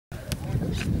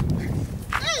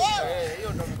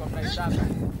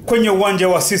Kwenye uwanja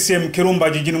wa CCM Kirumba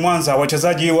jijini Mwanza,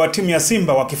 wachezaji wa timu ya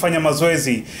Simba wakifanya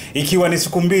mazoezi ikiwa ni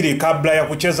siku mbili kabla ya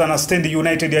kucheza na Stand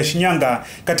United ya Shinyanga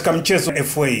katika mchezo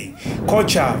FA.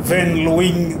 Kocha Van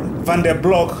Louis van der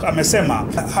Blok amesema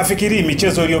hafikiri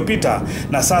michezo iliyopita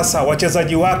na sasa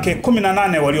wachezaji wake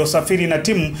 18 waliosafiri na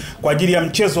timu kwa ajili ya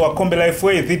mchezo wa kombe la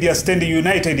FA dhidi ya Stand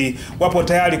United wapo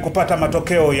tayari kupata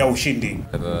matokeo ya ushindi.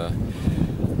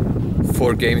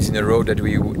 4 games in a row that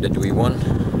we won.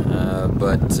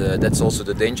 But that's also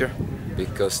the danger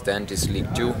because Stand is League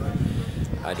 2.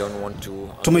 I don't want to.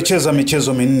 Tumecheza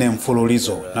michezo minne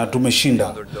mfululizo na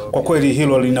tumeshinda. Kwa kweli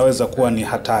hilo linaweza kuwa ni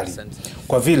hatari.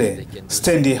 Kwa vile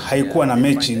Stand haikuwa na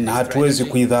mechi na hatuwezi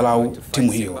kuidharau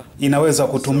timu hiyo. Inaweza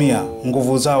kutumia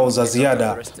nguvu zao za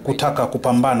ziada kutaka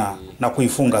kupambana na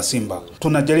kuifunga Simba.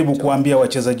 Tunajaribu kuambia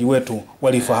wachezaji wetu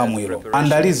walifahamu hilo.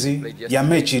 Andalizi ya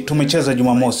mechi tumecheza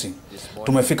Jumamosi.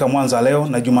 Tumefika Mwanza leo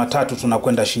na Jumatatu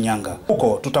tunakwenda Shinyanga.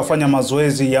 Huko tutafanya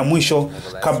mazoezi ya mwisho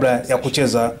kabla ya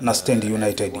kucheza na Stand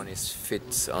United.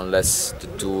 Unless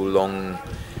the 2 long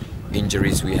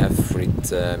injuries we have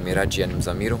with Miraji and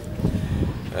Zamiro.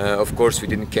 Of course we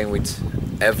didn't came with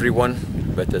everyone,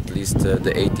 but at least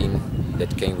the 18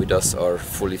 that came with us are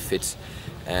fully fit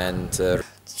and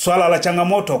Swala la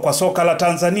changamoto kwa soka la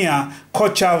Tanzania,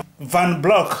 kocha Van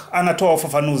Blok anatoa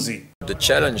ufafanuzi. The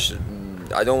challenge,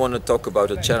 I don't want to talk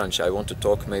about a challenge. I want to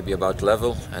talk maybe about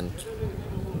level, and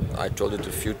I told it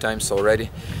a few times already.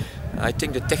 I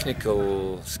think the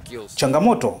technical skills.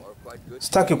 Changamoto.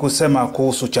 Sitaki kusema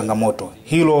kuhusu changamoto.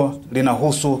 Hilo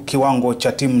linahusu kiwango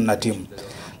cha timu na timu.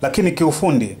 Lakini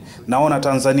kiufundi naona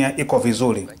Tanzania iko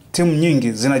vizuri. Timu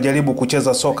nyingi zinajaribu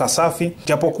kucheza soka safi,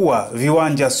 japokuwa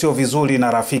viwanja sio vizuri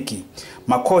na rafiki.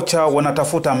 Makocha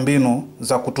wanatafuta mbinu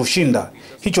za kutushinda.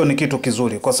 Hicho ni kitu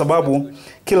kizuri kwa sababu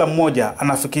kila mmoja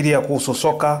anafikiria kuhusu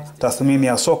soka, tathmini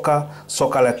ya soka,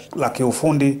 soka la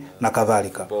kiufundi na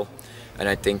kadhalika. And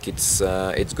I think it's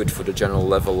good for the general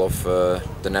level of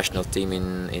the national team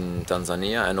in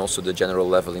Tanzania and also the general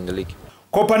level in the league.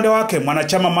 Kwa upande wake,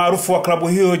 mwanachama maarufu wa klabu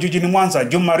hiyo jijini Mwanza,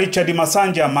 Juma Richard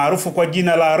Masanja maarufu kwa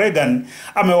jina la Regan,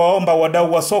 amewaomba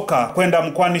wadau wa soka kwenda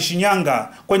mkoani Shinyanga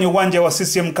kwenye uwanja wa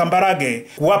CCM Kambarage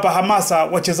kuwapa hamasa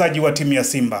wachezaji wa timu ya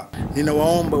Simba.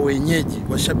 Ninawaomba wenyeji,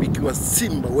 washabiki wa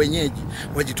Simba wenyeji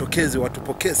wajitokeze,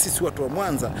 watupokee sisi watu wa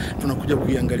Mwanza, tunakuja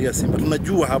kuiangalia Simba.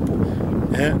 Tunajua hapo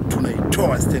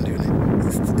tunaitoa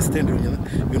Stand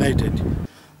United.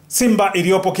 Simba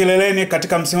iliyopo kileleni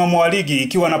katika msimamo wa ligi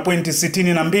ikiwa na pointi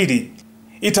 62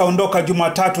 itaondoka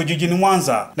Jumatatu jijini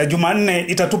Mwanza na Jumanne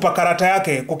itatupa karata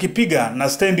yake kukipiga na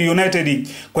Stand United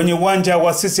kwenye uwanja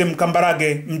wa CCM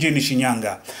Kambarage mjini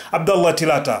Shinyanga. Abdullah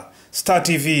Tilata, Star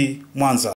TV, Mwanza.